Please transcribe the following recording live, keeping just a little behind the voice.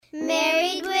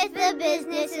with a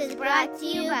Business is brought to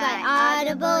you by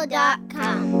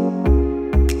Audible.com.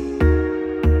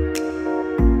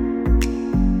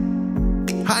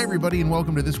 Hi, everybody, and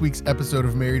welcome to this week's episode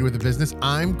of Married with a Business.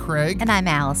 I'm Craig. And I'm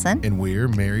Allison. And we're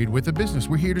Married with a Business.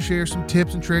 We're here to share some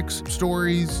tips and tricks,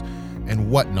 stories,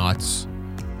 and whatnots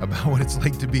about what it's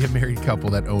like to be a married couple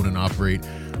that own and operate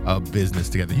a business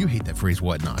together. You hate that phrase,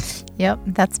 whatnots. Yep,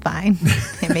 that's fine.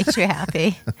 It makes you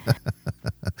happy.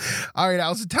 All right,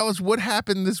 Allison, tell us what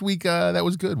happened this week that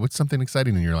was good. What's something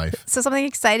exciting in your life? So something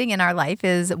exciting in our life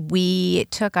is we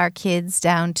took our kids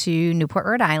down to Newport,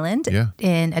 Rhode Island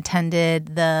and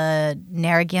attended the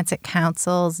Narragansett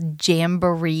Council's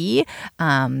Jamboree.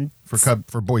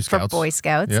 For Boy Scouts. For Boy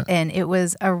Scouts. Yeah. And it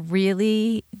was a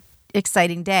really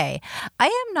exciting day. I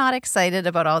am not excited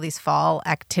about all these fall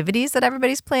activities that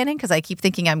everybody's planning because I keep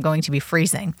thinking I'm going to be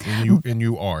freezing. And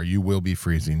you will be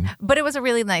freezing. But it was a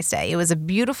really nice day. It was a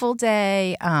beautiful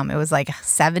day. It was like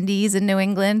 70s in New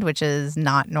England, which is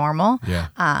not normal. Yeah.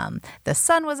 The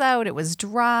sun was out. It was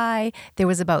dry. There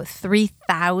was about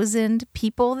 3,000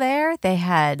 people there. They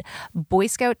had Boy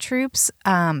Scout troops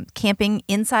camping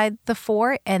inside the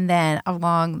fort, and then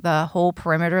along the whole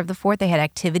perimeter of the fort, they had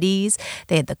activities.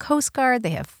 They had the Coast Guard, they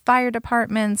have fire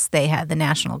departments, they had the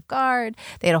National Guard.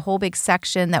 They had a whole big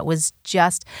section that was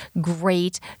just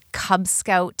great Cub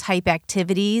Scout type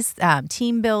activities,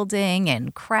 team building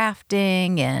and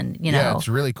crafting and, Yeah, it's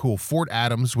really cool. Fort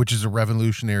Adams, which is a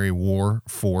Revolutionary War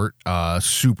fort,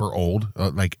 super old,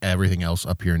 like everything else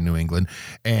up here in New England.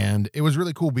 And it was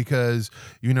really cool because,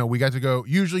 we got to go,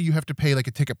 usually you have to pay like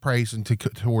a ticket price and to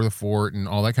tour the fort and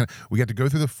all that kind of, we got to go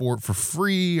through the fort for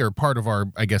free or part of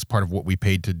what we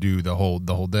paid to do the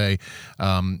whole day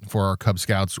for our Cub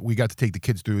Scouts. We got to take the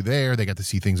kids through there. They got to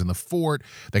see things in the fort.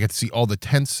 They got to see all the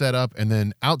tents set up. And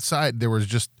then outside there was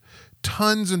just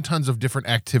tons and tons of different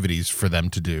activities for them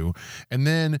to do. And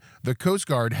then the Coast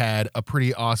Guard had a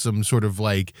pretty awesome sort of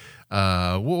like,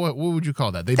 what would you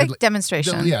call that? They did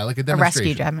demonstration. Like a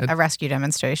demonstration. A rescue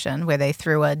demonstration where they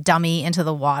threw a dummy into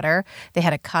the water. They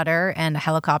had a cutter and a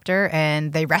helicopter,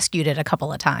 and they rescued it a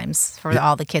couple of times for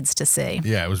all the kids to see.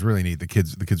 Yeah, it was really neat. The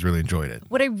kids really enjoyed it.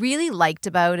 What I really liked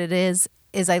about it is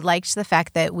I liked the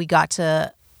fact that we got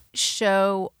to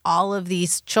show all of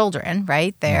these children,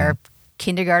 right? They're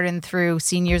kindergarten through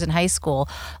seniors in high school,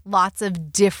 lots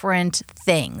of different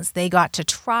things. They got to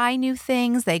try new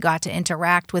things. They got to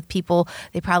interact with people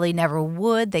they probably never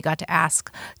would. They got to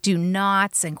ask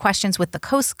do-nots and questions with the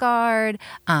Coast Guard.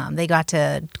 They got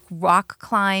to rock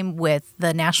climb with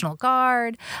the National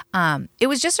Guard. It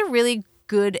was just a really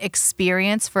good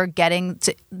experience for getting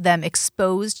them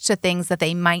exposed to things that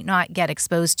they might not get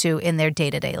exposed to in their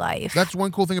day-to-day life. That's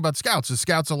one cool thing about Scouts is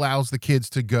Scouts allows the kids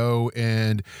to go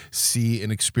and see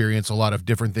and experience a lot of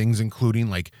different things, including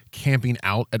like camping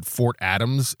out at Fort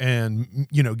Adams and,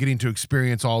 getting to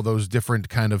experience all those different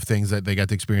kind of things that they got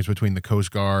to experience between the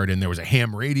Coast Guard. And there was a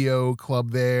ham radio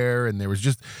club there. And there was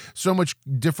just so much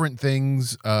different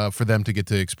things for them to get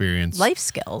to experience. Life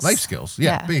skills.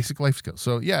 Yeah. Basic life skills.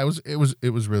 So yeah,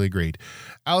 it was really great.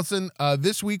 Allison,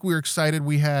 this week we're excited.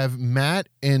 We have Matt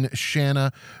and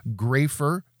Shanna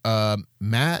Grafer.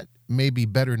 Matt may be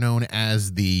better known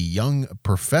as the young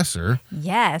professor.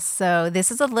 Yes. So this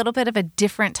is a little bit of a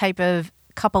different type of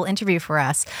couple interview for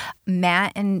us.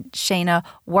 Matt and Shanna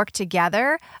work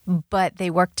together, but they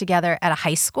work together at a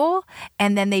high school.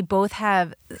 And then they both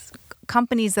have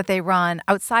companies that they run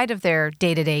outside of their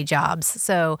day-to-day jobs.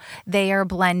 So they are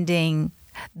blending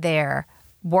their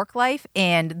work life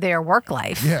and their work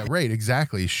life. Yeah, right,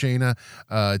 exactly. Shayna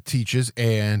teaches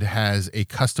and has a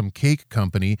custom cake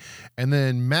company. And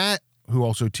then Matt, who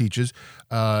also teaches,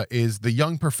 is the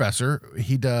young professor.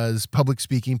 He does public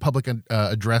speaking, public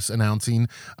address announcing,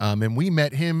 and we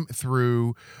met him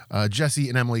through Jesse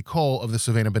and Emily Cole of the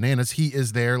Savannah Bananas. He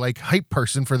is their like hype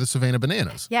person for the Savannah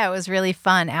Bananas. Yeah, it was really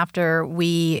fun. After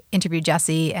we interviewed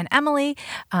Jesse and Emily,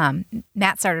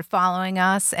 Matt started following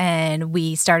us, and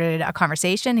we started a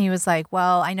conversation. He was like,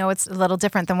 well, I know it's a little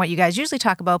different than what you guys usually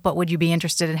talk about, but would you be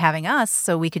interested in having us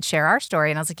so we could share our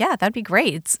story? And I was like, yeah, that'd be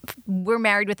great. We're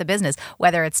married with a business,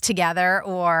 whether it's together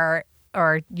or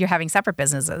you're having separate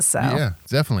businesses. So yeah,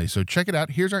 definitely. So check it out.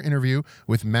 Here's our interview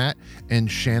with Matt and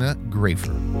Shanna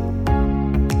Grafer.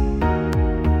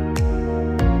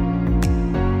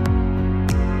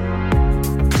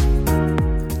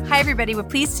 Hi, everybody. We're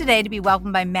pleased today to be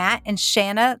welcomed by Matt and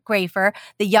Shanna Grafer,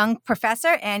 the young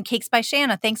professor and Cakes by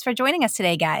Shanna. Thanks for joining us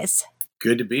today, guys.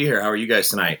 Good to be here. How are you guys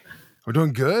tonight? We're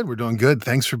doing good.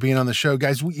 Thanks for being on the show,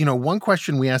 guys. One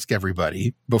question we ask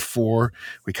everybody before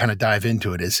we kind of dive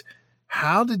into it is,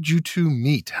 how did you two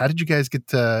meet? How did you guys get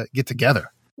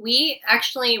together? We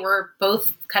actually were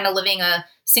both kind of living a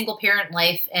single parent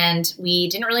life, and we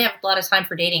didn't really have a lot of time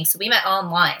for dating. So we met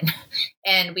online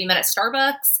and we met at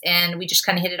Starbucks, and we just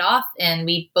kind of hit it off. And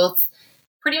we both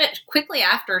pretty much quickly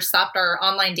after stopped our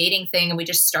online dating thing, and we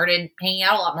just started hanging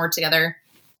out a lot more together.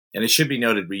 And it should be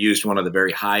noted, we used one of the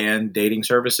very high-end dating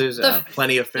services,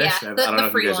 Plenty of Fish. Yeah, I don't know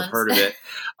if you guys have heard of it.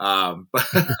 But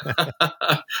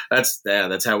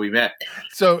that's how we met.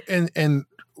 So, and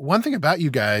one thing about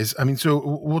you guys, I mean, so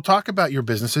we'll talk about your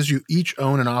businesses. You each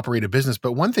own and operate a business,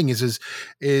 but one thing is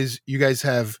you guys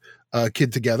have a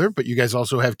kid together, but you guys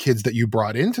also have kids that you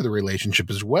brought into the relationship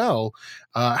as well.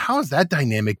 How has that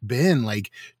dynamic been,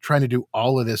 like trying to do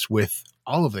all of this with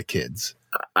all of the kids?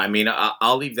 I mean,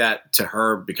 I'll leave that to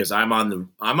her because I'm on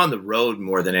the road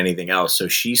more than anything else. So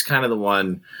she's kind of the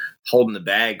one holding the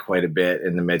bag quite a bit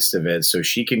in the midst of it. So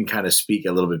she can kind of speak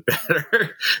a little bit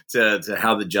better to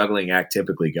how the juggling act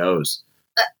typically goes.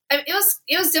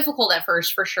 It was difficult at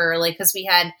first for sure. Like, cause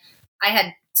I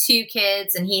had 2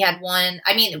 kids and he had 1.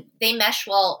 I mean, they mesh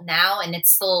well now, and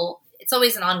it's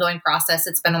always an ongoing process.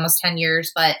 It's been almost 10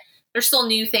 years, but there's still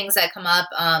new things that come up.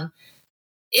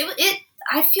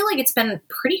 I feel like it's been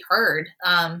pretty hard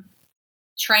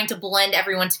trying to blend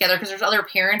everyone together because there's other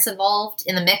parents involved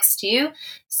in the mix too.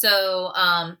 So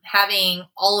having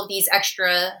all of these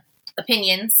extra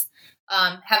opinions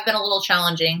have been a little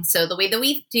challenging. So the way that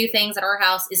we do things at our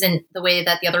house isn't the way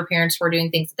that the other parents were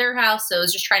doing things at their house. So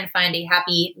it's just trying to find a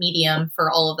happy medium for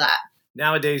all of that.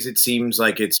 Nowadays, it seems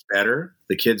like it's better.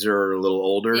 The kids are a little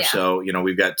older. Yeah. So,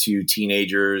 we've got 2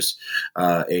 teenagers,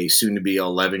 a soon-to-be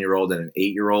 11-year-old and an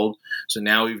 8-year-old. So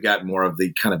now we've got more of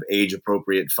the kind of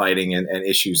age-appropriate fighting and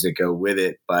issues that go with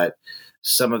it. But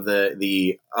some of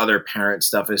the other parent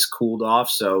stuff has cooled off.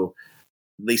 So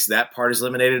at least that part is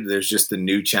eliminated. There's just the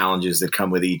new challenges that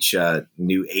come with each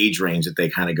new age range that they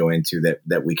kind of go into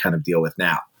that we kind of deal with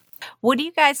now. What do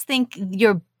you guys think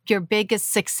your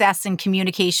biggest success in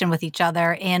communication with each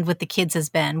other and with the kids has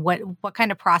been? What kind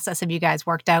of process have you guys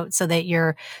worked out so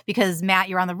that because Matt,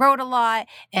 you're on the road a lot,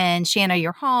 and Shanna,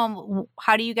 you're home.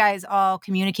 How do you guys all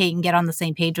communicate and get on the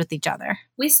same page with each other?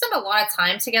 We spend a lot of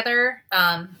time together.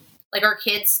 Like our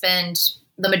kids spend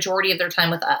the majority of their time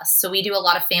with us. So we do a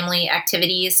lot of family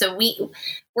activities. So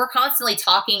we're constantly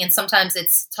talking, and sometimes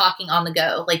it's talking on the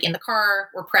go, like in the car,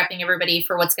 we're prepping everybody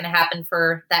for what's going to happen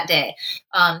for that day.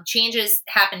 Changes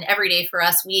happen every day for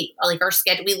us. We like our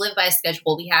schedule. We live by a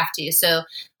schedule. We have to. So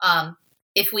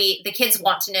if the kids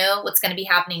want to know what's going to be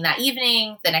happening that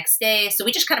evening, the next day. So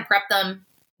we just kind of prep them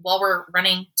while we're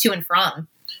running to and from.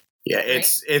 Yeah,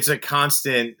 it's a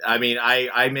constant. I mean,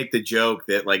 I make the joke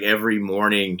that like every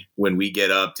morning when we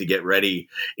get up to get ready,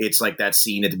 it's like that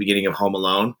scene at the beginning of Home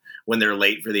Alone when they're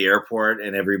late for the airport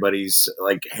and everybody's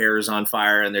like hair is on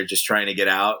fire and they're just trying to get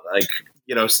out. Like,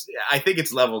 I think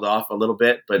it's leveled off a little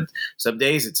bit, but some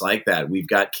days it's like that. We've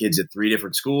got kids at 3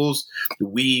 different schools.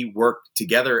 We work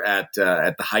together at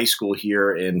the high school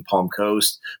here in Palm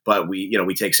Coast, but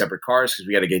we take separate cars because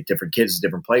we got to get different kids to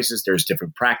different places. There's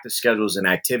different practice schedules and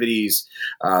activities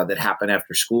that happen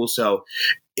after school. So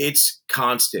it's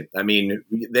constant. I mean,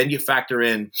 then you factor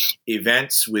in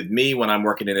events with me when I'm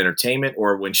working in entertainment,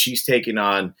 or when she's taking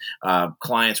on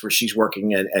clients where she's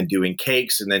working and doing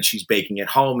cakes, and then she's baking at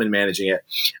home and managing it.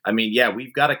 I mean, yeah,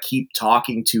 we've got to keep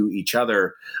talking to each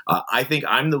other. I think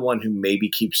I'm the one who maybe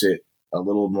keeps it a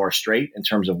little more straight in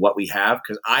terms of what we have,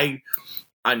 because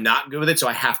I'm not good with it, so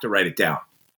I have to write it down.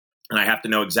 And I have to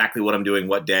know exactly what I'm doing,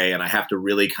 what day, and I have to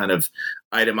really kind of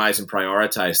itemize and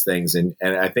prioritize things. And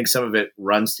I think some of it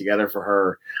runs together for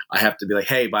her. I have to be like,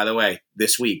 hey, by the way,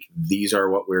 this week, these are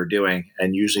what we're doing.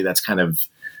 And usually that's kind of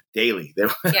daily.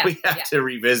 We have to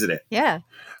revisit it. Yeah.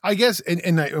 I guess,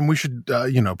 and we should,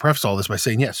 preface all this by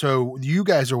saying, yeah, so you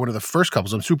guys are one of the first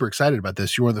couples. I'm super excited about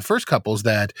this. You're one of the first couples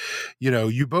that,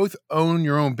 you both own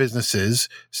your own businesses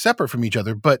separate from each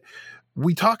other, but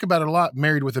we talk about it a lot,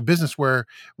 Married with a Business, where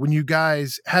when you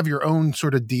guys have your own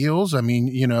sort of deals, I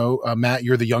mean, Matt,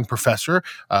 you're the young professor.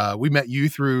 We met you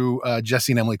through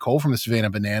Jesse and Emily Cole from the Savannah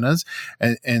Bananas,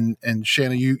 and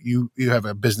Shanna, you have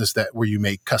a business where you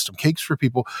make custom cakes for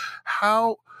people.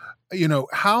 How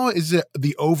is it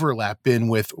the overlap been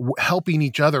with helping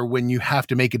each other when you have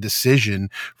to make a decision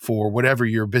for whatever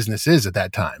your business is at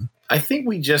that time? I think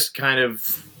we just kind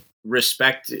of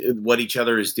respect what each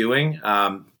other is doing.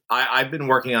 I've been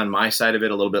working on my side of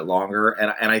it a little bit longer,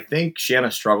 and I think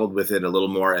Shanna struggled with it a little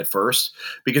more at first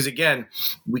because, again,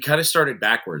 we kind of started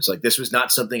backwards. Like, this was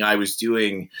not something I was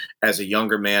doing as a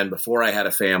younger man before I had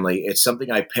a family. It's something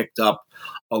I picked up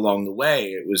along the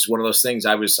way. It was one of those things.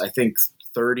 I was, I think,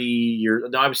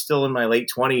 I was still in my late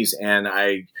 20s, and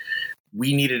I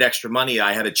we needed extra money.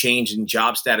 I had a change in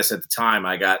job status at the time.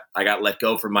 I got let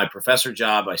go from my professor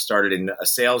job. I started in a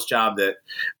sales job that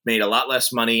made a lot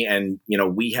less money. And,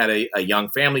 we had a young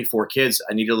family, 4 kids.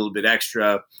 I needed a little bit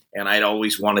extra. And I'd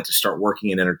always wanted to start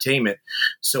working in entertainment.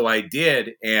 So I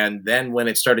did. And then when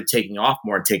it started taking off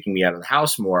more and taking me out of the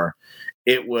house more,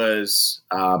 it was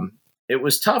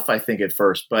tough, I think, at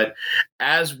first. But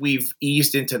as we've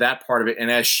eased into that part of it, and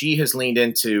as she has leaned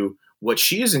into what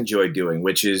she has enjoyed doing,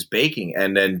 which is baking.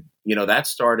 And then, that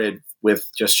started with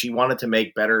just, she wanted to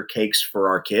make better cakes for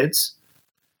our kids.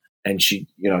 And she,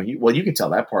 you could tell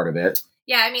that part of it.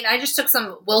 Yeah. I mean, I just took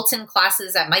some Wilton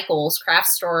classes at Michael's craft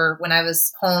store when I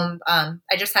was home. I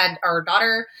just had our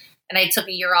daughter and I took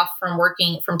a year off from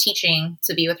teaching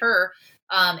to be with her.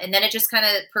 And then it just kind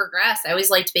of progressed. I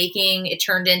always liked baking. It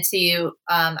turned into,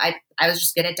 I was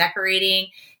just good at decorating.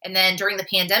 And then during the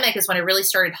pandemic is when I really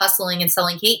started hustling and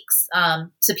selling cakes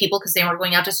to people because they weren't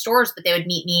going out to stores, but they would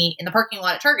meet me in the parking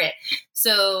lot at Target.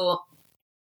 So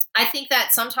I think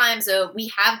that sometimes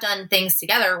we have done things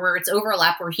together where it's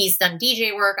overlap, where he's done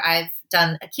DJ work, I've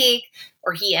done a cake,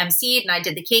 or he emceed and I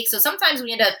did the cake. So sometimes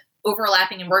we end up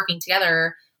overlapping and working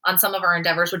together on some of our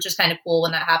endeavors, which is kind of cool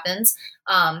when that happens.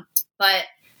 But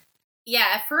yeah,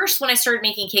 at first when I started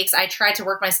making cakes, I tried to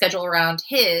work my schedule around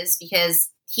his because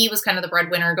he was kind of the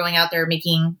breadwinner going out there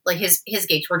making like his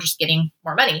cakes were just getting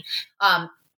more money.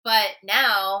 But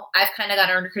now I've kind of got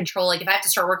it under control. Like if I have to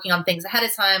start working on things ahead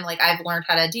of time, like I've learned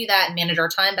how to do that and manage our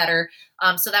time better.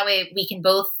 So that way we can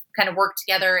both kind of work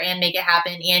together and make it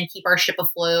happen and keep our ship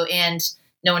afloat and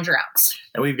no one drowns.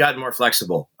 And we've gotten more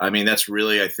flexible. I mean, that's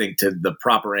really, I think, to the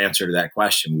proper answer to that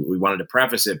question. We wanted to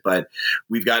preface it, but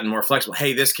we've gotten more flexible.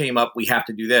 Hey, this came up. We have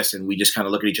to do this. And we just kind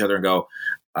of look at each other and go,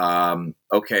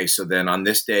 okay, so then on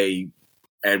this day,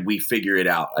 and we figure it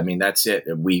out. I mean, that's it.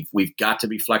 We've got to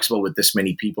be flexible with this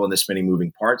many people and this many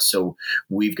moving parts. So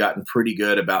we've gotten pretty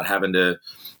good about having to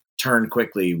turn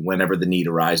quickly whenever the need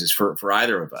arises for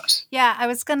either of us. Yeah, I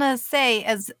was going to say,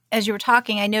 as you were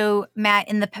talking, I know, Matt,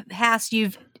 in the past,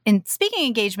 in speaking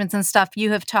engagements and stuff,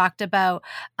 you have talked about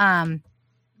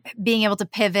being able to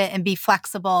pivot and be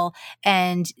flexible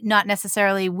and not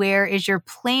necessarily where is your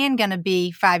plan going to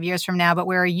be 5 years from now, but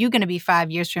where are you going to be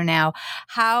 5 years from now?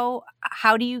 How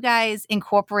do you guys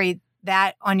incorporate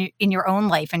that in your own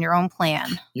life and your own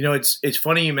plan? It's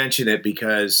funny you mention it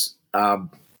because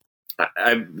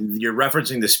you're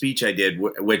referencing the speech I did,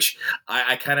 which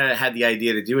I kind of had the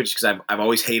idea to do it just because I've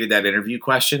always hated that interview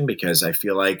question because I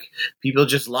feel like people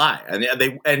just lie and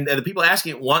the people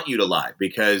asking it want you to lie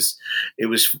because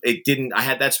I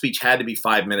had that speech had to be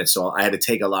 5 minutes. So I had to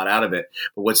take a lot out of it.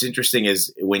 But what's interesting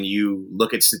is when you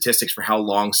look at statistics for how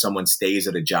long someone stays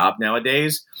at a job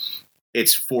nowadays,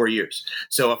 it's 4 years.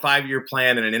 So a 5-year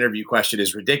plan and an interview question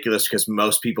is ridiculous because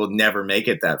most people never make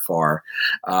it that far.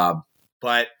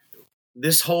 But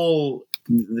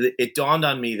it dawned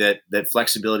on me that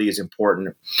flexibility is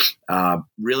important.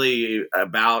 Really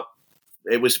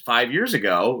it was 5 years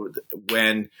ago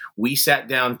when we sat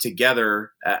down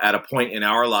together at a point in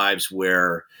our lives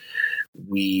where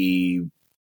we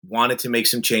wanted to make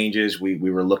some changes. We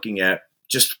were looking at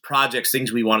just projects,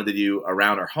 things we wanted to do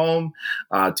around our home,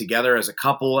 together as a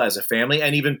couple, as a family,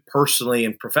 and even personally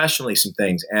and professionally some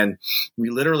things. And we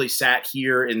literally sat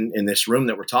here in this room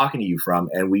that we're talking to you from,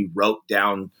 and we wrote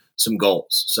down some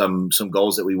goals, some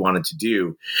goals that we wanted to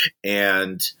do.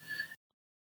 And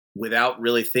without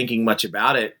really thinking much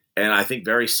about it, and I think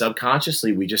very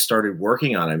subconsciously, we just started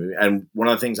working on it. And one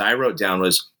of the things I wrote down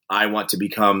was, I want to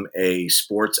become a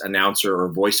sports announcer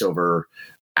or voiceover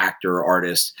actor or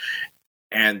artist.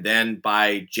 And then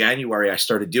by January, I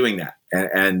started doing that,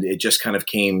 and it just kind of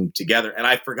came together. And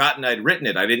I'd forgotten I'd written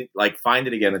it. I didn't find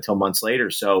it again until months later.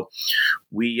 So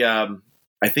we, I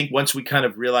think once we kind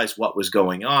of realized what was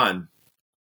going on,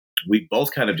 we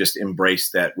both kind of just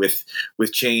embraced that with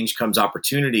change comes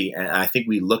opportunity. And I think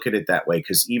we look at it that way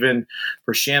because even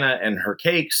for Shanna and her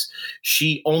cakes,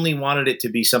 she only wanted it to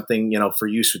be something, for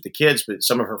use with the kids, but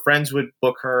some of her friends would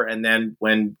book her. And then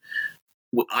when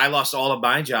I lost all of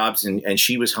my jobs and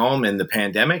she was home and the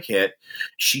pandemic hit,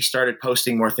 she started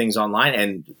posting more things online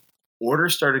and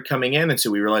orders started coming in. And so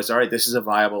we realized, all right, this is a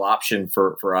viable option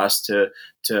for us to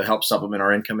help supplement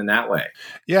our income in that way.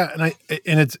 Yeah.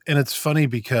 And it's funny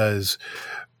because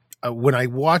when I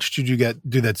watched you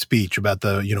do that speech about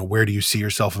where do you see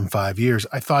yourself in 5 years?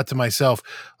 I thought to myself,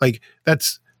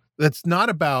 that's not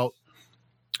about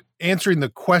answering the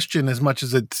question as much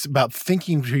as it's about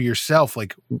thinking to yourself,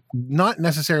 not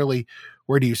necessarily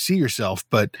where do you see yourself,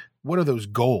 but what are those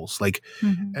goals?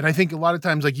 And I think a lot of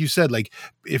times, like you said,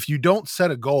 if you don't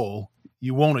set a goal,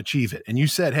 you won't achieve it. And you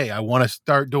said, hey, I want to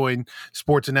start doing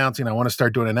sports announcing. I want to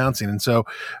start doing announcing. And so,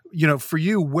 for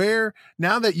you,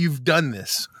 now that you've done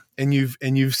this and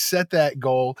you've set that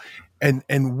goal, and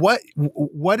what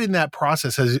in that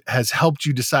process has helped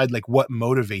you decide like what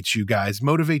motivates you guys,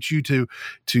 motivates you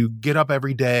to get up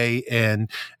every day and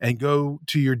go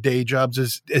to your day jobs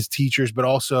as teachers, but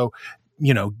also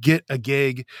get a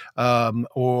gig,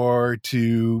 or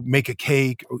to make a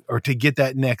cake, or to get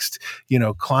that next,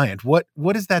 client. What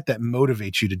is that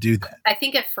motivates you to do that? I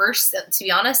think at first, to be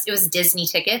honest, it was Disney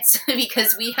tickets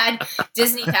because we had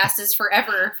Disney passes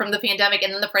forever from the pandemic,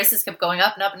 and then the prices kept going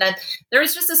up and up. And then there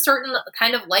was just a certain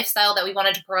kind of lifestyle that we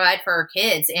wanted to provide for our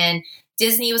kids. And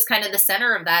Disney was kind of the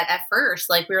center of that at first.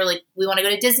 Like we were like, we want to go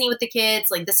to Disney with the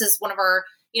kids. Like this is one of our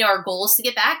our goal is to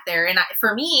get back there. And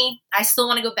for me, I still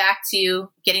want to go back to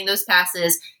getting those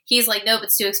passes. He's like, nope,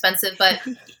 it's too expensive. But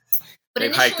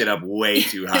they've hiked it up way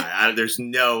too high. There's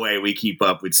no way we keep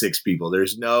up with 6 people.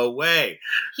 There's no way.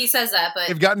 He says that, but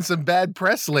they've gotten some bad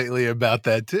press lately about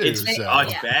that too. It's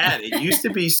bad. It used to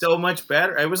be so much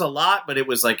better. It was a lot, but it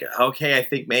was like, okay, I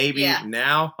think maybe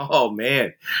now. Oh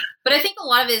man. But I think a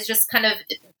lot of it is just kind of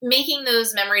making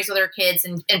those memories with our kids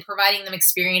and providing them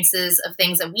experiences of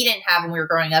things that we didn't have when we were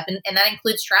growing up. And that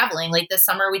includes traveling. Like this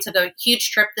summer, we took a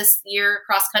huge trip this year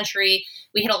cross country.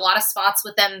 We hit a lot of spots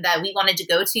with them that we wanted to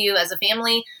go to as a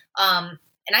family. And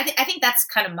I think that's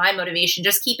kind of my motivation,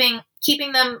 just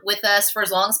keeping them with us for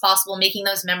as long as possible, making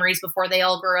those memories before they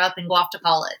all grow up and go off to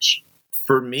college.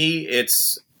 For me,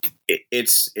 it's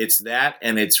that,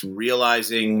 and it's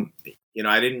realizing,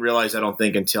 I didn't realize, I don't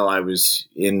think, until I was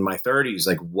in my 30s,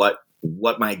 like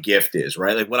what my gift is,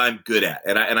 right? Like what I'm good at.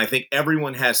 And I think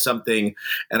everyone has something,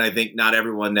 and I think not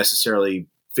everyone necessarily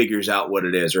figures out what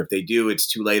it is, or if they do, it's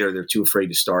too late, or they're too afraid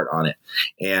to start on it.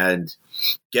 And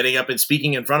getting up and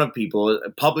speaking in front of people,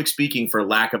 public speaking, for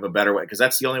lack of a better way, because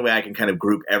that's the only way I can kind of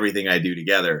group everything I do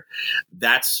together.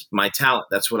 That's my talent.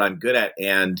 That's what I'm good at.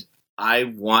 And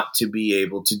I want to be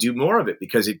able to do more of it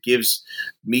because it gives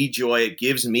me joy. It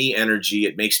gives me energy.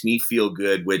 It makes me feel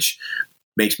good, which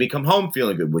makes me come home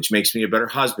feeling good, which makes me a better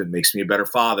husband, makes me a better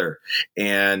father.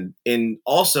 And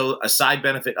also a side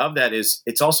benefit of that is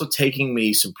it's also taking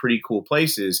me some pretty cool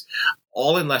places,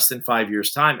 all in less than 5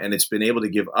 years' time. And it's been able to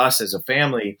give us as a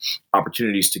family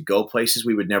opportunities to go places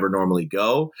we would never normally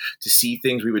go, to see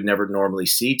things we would never normally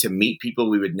see, to meet people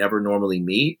we would never normally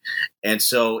meet. And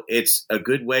so it's a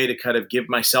good way to kind of give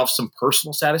myself some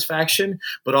personal satisfaction,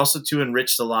 but also to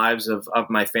enrich the lives of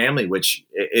my family, which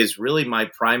is really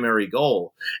my primary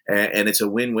goal. And it's a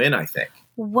win-win, I think.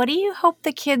 What do you hope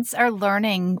the kids are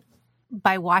learning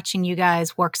by watching you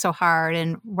guys work so hard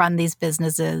and run these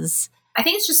businesses? I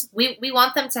think it's just we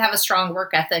want them to have a strong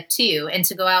work ethic too, and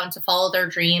to go out and to follow their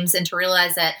dreams, and to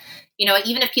realize that,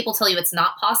 even if people tell you it's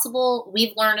not possible,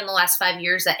 we've learned in the last 5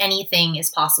 years that anything is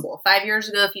possible. 5 years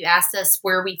ago, if you asked us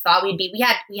where we thought we'd be, we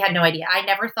had no idea. I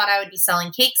never thought I would be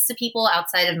selling cakes to people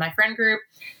outside of my friend group.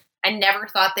 I never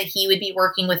thought that he would be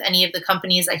working with any of the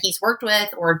companies that he's worked with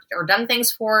or done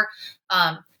things for.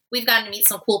 We've gotten to meet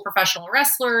some cool professional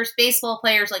wrestlers, baseball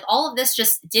players. Like all of this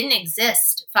just didn't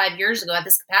exist 5 years ago at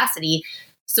this capacity.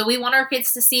 So we want our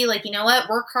kids to see, like,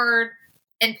 work hard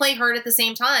and play hard at the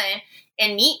same time,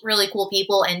 and meet really cool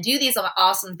people and do these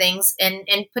awesome things and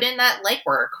put in that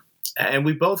legwork. And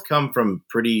we both come from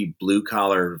pretty blue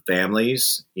collar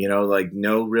families, like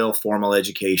no real formal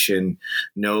education,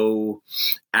 no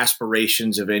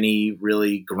aspirations of any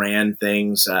really grand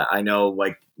things. I know,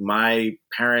 like, my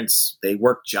parents, they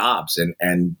worked jobs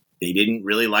and they didn't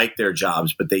really like their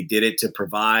jobs, but they did it to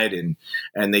provide, and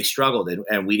they struggled,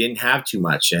 and we didn't have too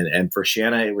much. And for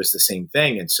Shanna, it was the same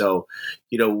thing. And so,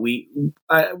 we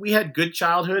had good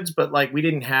childhoods, but like we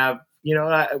didn't have,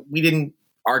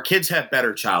 our kids have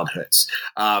better childhoods.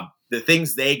 The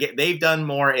things they've done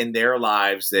more in their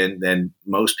lives than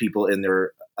most people in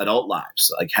their adult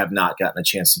lives, like, have not gotten a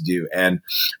chance to do. And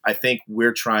I think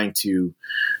we're trying to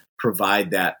provide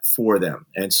that for them.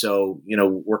 And so,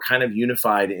 we're kind of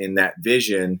unified in that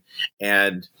vision.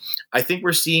 And I think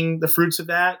we're seeing the fruits of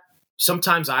that.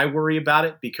 Sometimes I worry about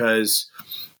it because,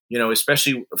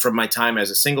 especially from my time as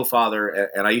a single father,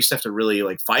 and I used to have to really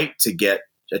like fight to get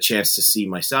a chance to see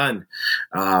my son.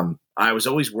 I was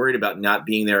always worried about not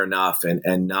being there enough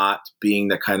and not being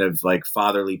the kind of like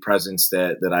fatherly presence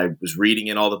that I was reading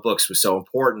in all the books was so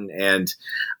important. And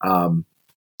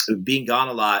being gone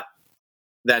a lot,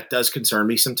 that does concern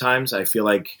me sometimes. I feel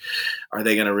like, are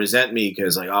they going to resent me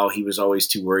because, like, oh, he was always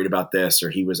too worried about this,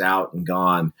 or he was out and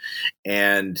gone.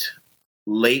 And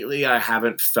lately I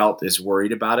haven't felt as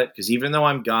worried about it, because even though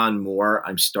I'm gone more,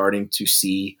 I'm starting to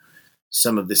see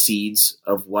some of the seeds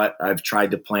of what I've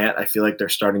tried to plant. I feel like they're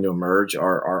starting to emerge.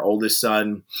 Our oldest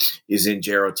son is in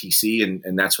JROTC,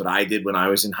 and that's what I did when I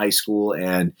was in high school.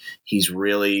 And he's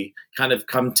really kind of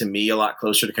come to me a lot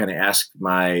closer to kind of ask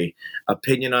my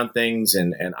opinion on things.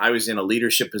 And I was in a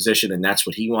leadership position, and that's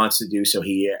what he wants to do. So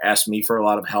he asked me for a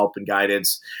lot of help and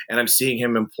guidance, and I'm seeing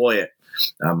him employ it.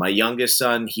 My youngest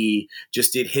son, he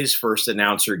just did his first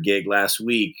announcer gig last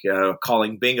week,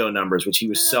 calling bingo numbers, which he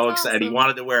was so excited. Awesome. He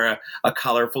wanted to wear a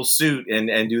colorful suit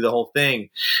and do the whole thing.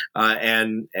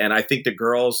 And I think the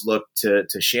girls look to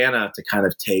Shanna to kind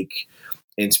of take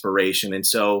inspiration. And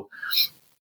so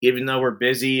even though we're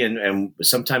busy and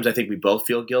sometimes I think we both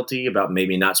feel guilty about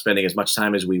maybe not spending as much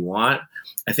time as we want,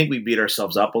 I think we beat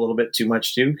ourselves up a little bit too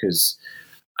much too, because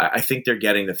I think they're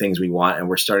getting the things we want, and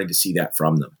we're starting to see that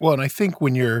from them. Well, and I think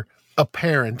when you're a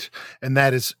parent and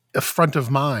that is a front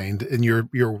of mind, and you're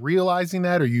realizing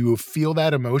that, or you feel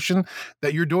that emotion,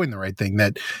 that you're doing the right thing,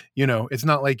 that, you know, it's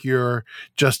not like you're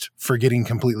just forgetting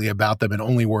completely about them and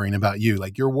only worrying about you.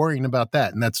 Like, you're worrying about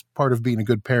that. And that's part of being a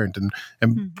good parent,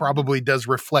 and probably does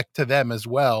reflect to them as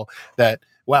well that,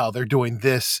 wow, they're doing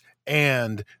this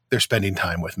and they're spending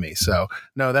time with me. So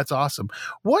no, that's awesome.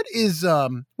 What is,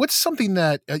 what's something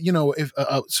that, you know, if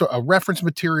so a reference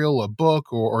material, a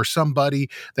book, or somebody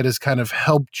that has kind of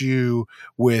helped you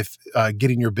with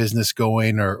getting your business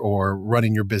going, or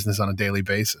running your business on a daily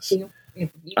basis?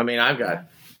 I mean, I've got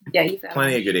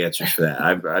plenty of good answers for that.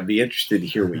 I'd be interested to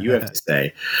hear what you have to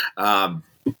say.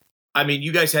 I mean,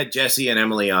 you guys had Jesse and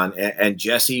Emily on, and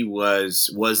Jesse was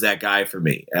that guy for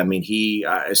me. I mean, he,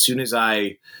 as soon as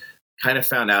I kind of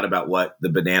found out about what the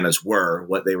Bananas were,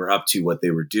 what they were up to, what they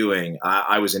were doing,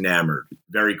 I was enamored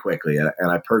very quickly. And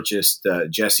I purchased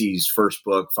Jesse's first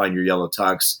book, Find Your Yellow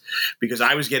Tux, because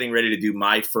I was getting ready to do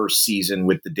my first season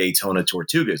with the Daytona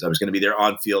Tortugas. I was going to be their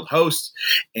on-field host,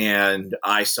 and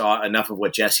I saw enough of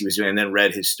what Jesse was doing and then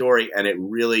read his story, and it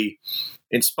really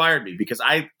inspired me, because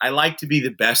I like to be the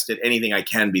best at anything I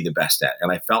can be the best at.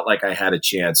 And I felt like I had a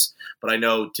chance, but I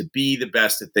know to be the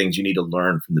best at things, you need to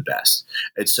learn from the best.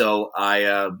 And so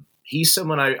he's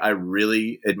someone I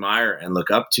really admire and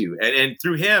look up to. And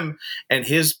through him and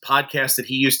his podcast that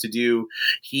he used to do,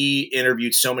 he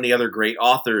interviewed so many other great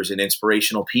authors and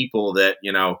inspirational people that,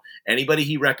 you know, anybody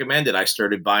he recommended, I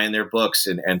started buying their books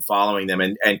and following them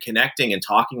and connecting and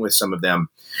talking with some of them.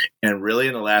 And really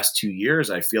in the last 2 years,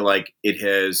 I feel like it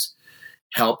has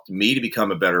helped me to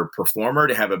become a better performer,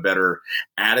 to have a better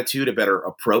attitude, a better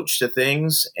approach to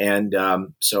things. And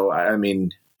so, I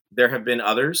mean, there have been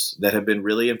others that have been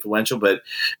really influential, but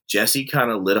Jesse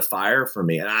kind of lit a fire for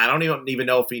me. And I don't even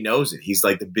know if he knows it. He's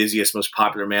like the busiest, most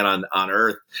popular man on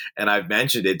earth. And I've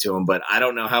mentioned it to him, but I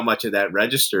don't know how much of that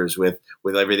registers with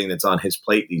everything that's on his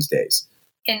plate these days.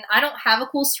 And I don't have a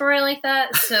cool story like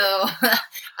that. So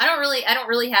I don't really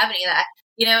have any of that.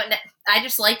 You know, I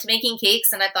just liked making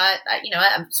cakes, and I thought, you know,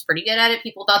 I was pretty good at it.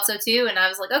 People thought so too. And I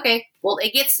was like, okay, well,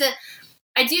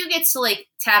 I do get to like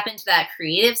tap into that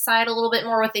creative side a little bit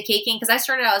more with the caking, because I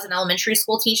started out as an elementary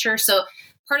school teacher. So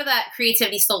part of that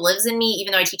creativity still lives in me,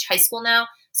 even though I teach high school now.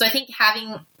 So I think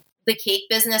having the cake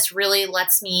business really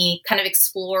lets me kind of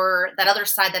explore that other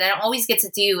side that I don't always get to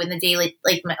do in the daily,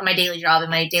 like my daily job in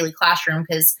my daily classroom,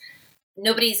 because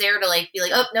nobody's there to like be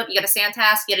like, oh, nope, you got to stay on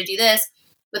task, you got to do this.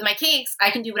 With my cakes,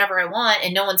 I can do whatever I want,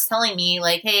 and no one's telling me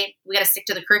like, hey, we got to stick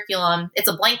to the curriculum. It's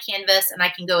a blank canvas, and I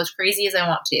can go as crazy as I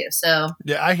want to. So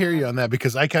yeah, I hear you on that,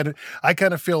 because I kind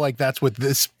of feel like that's what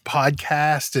this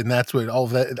podcast, and that's what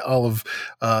all of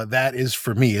that is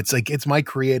for me. It's like, it's my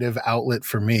creative outlet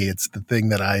for me. It's the thing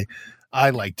that I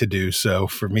like to do. So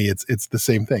for me, it's the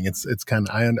same thing. It's kind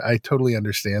of, I totally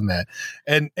understand that.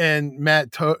 And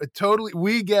Matt, totally,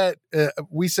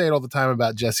 we say it all the time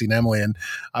about Jesse and Emily, and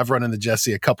I've run into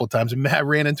Jesse a couple of times, and Matt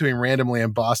ran into him randomly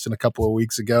in Boston a couple of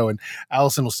weeks ago, and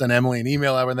Allison will send Emily an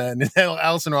email over that. And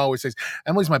Allison always says,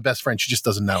 Emily's my best friend. She just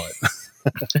doesn't know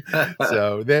it.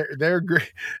 So they're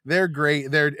great. They're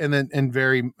great. They're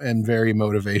very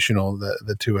motivational,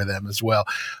 the two of them as well.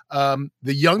 The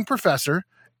Young Professor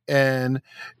and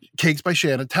Cakes by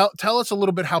Shanna. Tell us a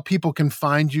little bit how people can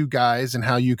find you guys and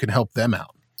how you can help them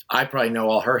out. I probably know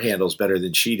all her handles better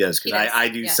than she does, because I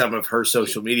do some of her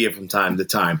social media from time to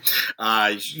time.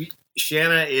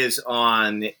 Shanna is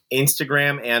on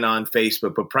Instagram and on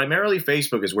Facebook, but primarily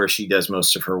Facebook is where she does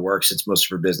most of her work, since most of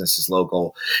her business is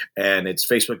local. And it's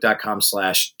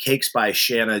facebook.com/Cakes by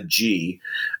Shanna G.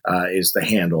 is the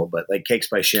handle, but like Cakes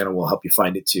by Shanna will help you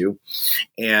find it too.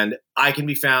 And I can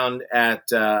be found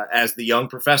at as the Young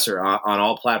Professor on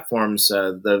all platforms.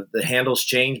 The handles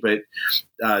change, but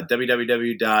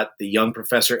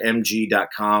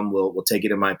www.theyoungprofessormg.com will take you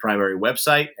to my primary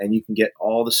website, and you can get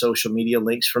all the social media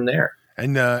links from there.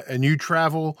 And you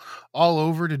travel all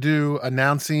over to do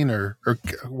announcing or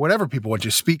whatever people want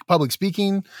you to speak, public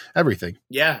speaking, everything.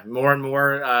 Yeah, more and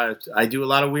more. I do a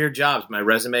lot of weird jobs. My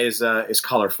resume is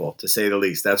colorful, to say the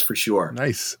least. That's for sure.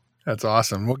 Nice. That's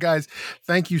awesome. Well, guys,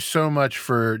 thank you so much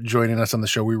for joining us on the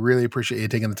show. We really appreciate you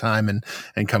taking the time and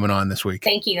coming on this week.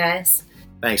 Thank you, guys.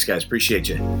 Thanks, guys. Appreciate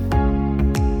you.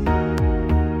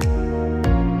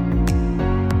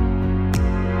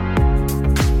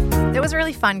 It was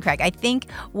really fun, Craig. I think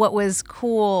what was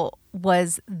cool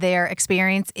was their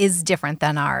experience is different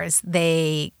than ours.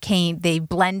 They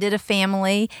blended a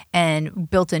family and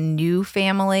built a new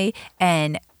family.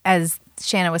 And as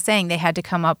Shanna was saying, they had to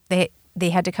come up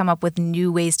with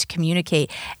new ways to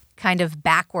communicate, kind of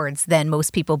backwards than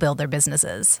most people build their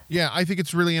businesses. Yeah, I think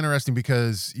it's really interesting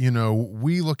because,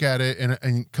 we look at it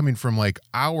and coming from like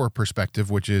our perspective,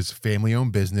 which is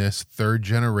family-owned business, third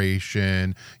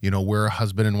generation, we're a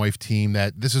husband and wife team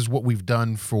that this is what we've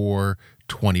done for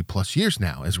 20 plus years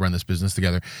now is run this business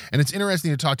together. And it's interesting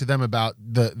to talk to them about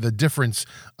the difference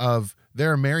of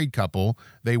they're a married couple.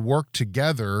 They work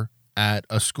together at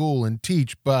a school and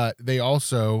teach, but they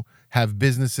also have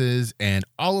businesses and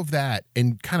all of that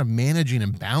and kind of managing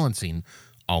and balancing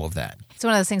all of that. It's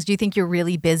one of those things. Do you think you're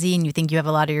really busy and you think you have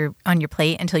a lot on your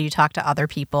plate until you talk to other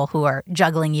people who are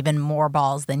juggling even more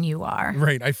balls than you are?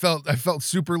 Right. I felt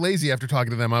super lazy after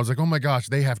talking to them. I was like, oh my gosh,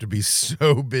 they have to be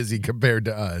so busy compared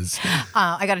to us.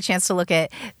 I got a chance to look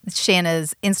at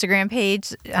Shanna's Instagram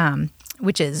page,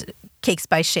 which is Cakes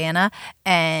by Shanna.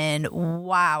 And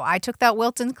wow, I took that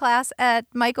Wilton class at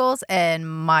Michael's and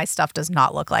my stuff does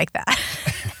not look like that.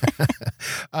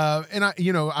 And I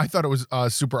thought it was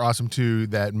super awesome too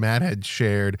that Matt had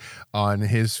shared on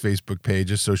his Facebook page,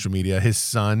 his social media, his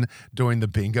son doing the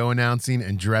bingo announcing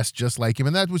and dressed just like him.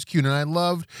 And that was cute. And I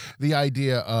loved the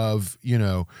idea of,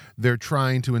 they're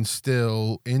trying to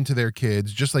instill into their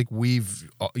kids, just like we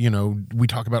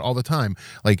talk about all the time,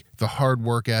 like the hard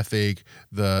work ethic,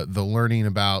 the learning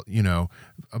about,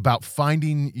 about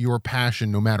finding your passion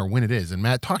no matter when it is. And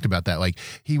Matt talked about that. Like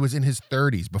he was in his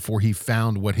 30s before he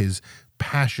found what his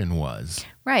passion was.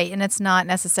 Right. And it's not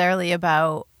necessarily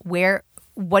about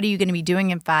what are you going to be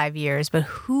doing in 5 years, but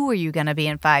who are you going to be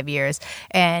in 5 years?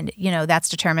 And, that's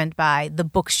determined by the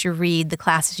books you read, the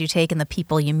classes you take, and the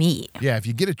people you meet. Yeah, if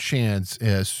you get a chance,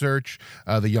 search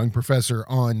The Young Professor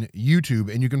on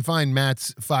YouTube, and you can find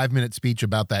Matt's 5-minute speech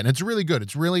about that. And it's really good.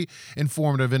 It's really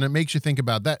informative, and it makes you think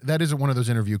about that. That isn't one of those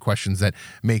interview questions that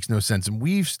makes no sense. And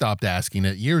we've stopped asking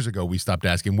it. Years ago, we stopped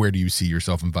asking, where do you see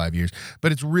yourself in 5 years?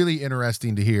 But it's really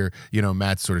interesting to hear,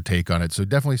 Matt's sort of take on it. So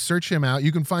definitely search him out.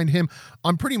 You can find him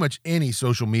on pretty much any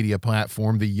social media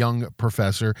platform, The Young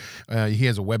Professor. He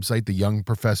has a website,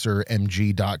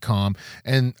 theyoungprofessormg.com.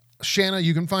 And Shanna,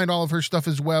 you can find all of her stuff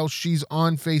as well. She's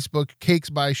on Facebook,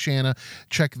 Cakes by Shanna.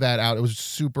 Check that out. It was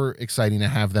super exciting to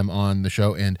have them on the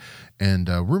show. And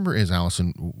rumor is,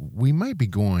 Allison, we might be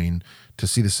going to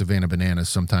see the Savannah Bananas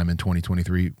sometime in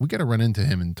 2023. We got to run into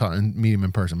him and meet him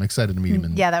in person. I'm excited to meet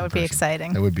him that would be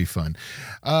exciting. That would be fun.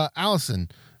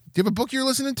 Allison, do you have a book you're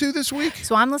listening to this week?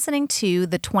 So I'm listening to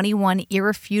The 21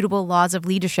 Irrefutable Laws of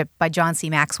Leadership by John C.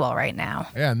 Maxwell right now.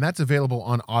 Yeah, and that's available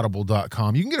on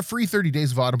audible.com. You can get a free 30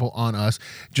 days of Audible on us.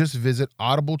 Just visit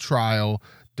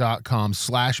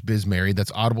audibletrial.com/bizmarried.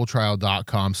 That's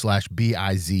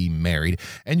audibletrial.com/bizmarried.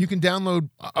 And you can download,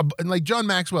 like John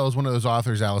Maxwell is one of those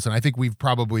authors, Allison. I think we've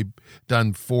probably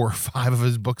done 4 or 5 of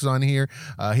his books on here.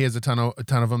 He has a ton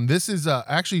of them. This is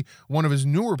actually one of his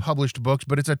newer published books,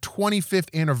 but it's a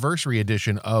 25th anniversary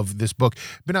edition of this book.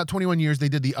 Been out 21 years. They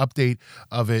did the update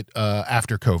of it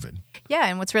after COVID. Yeah,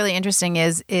 and what's really interesting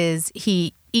is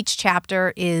each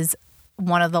chapter is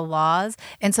one of the laws.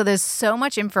 And so there's so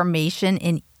much information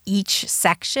in each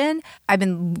section. I've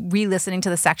been re-listening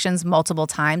to the sections multiple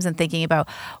times and thinking about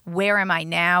where am I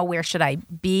now, where should I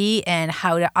be, and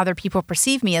how do other people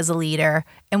perceive me as a leader,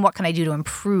 and what can I do to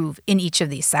improve in each of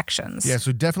these sections. Yeah,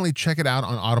 so definitely check it out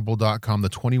on audible.com, The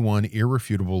 21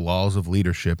 Irrefutable Laws of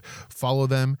Leadership. Follow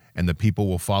them, and the people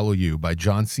will follow you by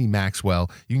John C.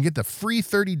 Maxwell. You can get the free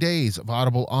 30 days of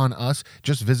Audible on us.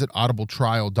 Just visit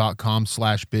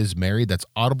audibletrial.com/bizmarried. That's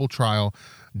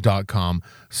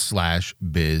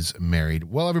audibletrial.com/bizmarried.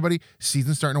 Well, everybody,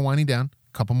 season's starting to winding down.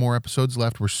 Couple more episodes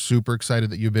left. We're super excited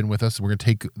that you've been with us. We're going to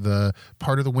take the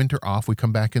part of the winter off. We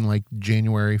come back in like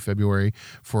January, February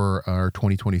for our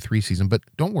 2023 season. But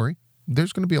don't worry.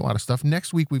 there's going to be a lot of stuff.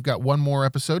 Next week, we've got one more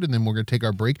episode, and then we're going to take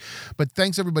our break. But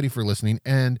thanks, everybody, for listening.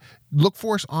 And look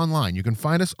for us online. You can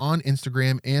find us on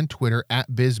Instagram and Twitter at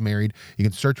BizMarried. You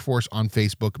can search for us on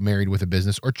Facebook, Married with a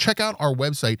Business, or check out our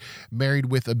website,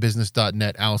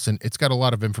 marriedwithabusiness.net. Allison, it's got a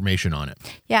lot of information on it.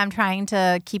 Yeah, I'm trying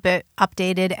to keep it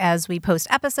updated as we post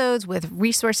episodes with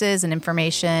resources and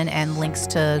information and links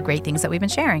to great things that we've been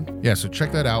sharing. Yeah, so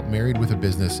check that out,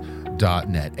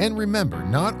 marriedwithabusiness.net. And remember,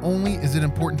 not only is it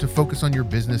important to focus on your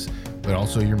business, but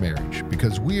also your marriage,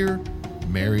 because we're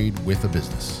married with a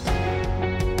business.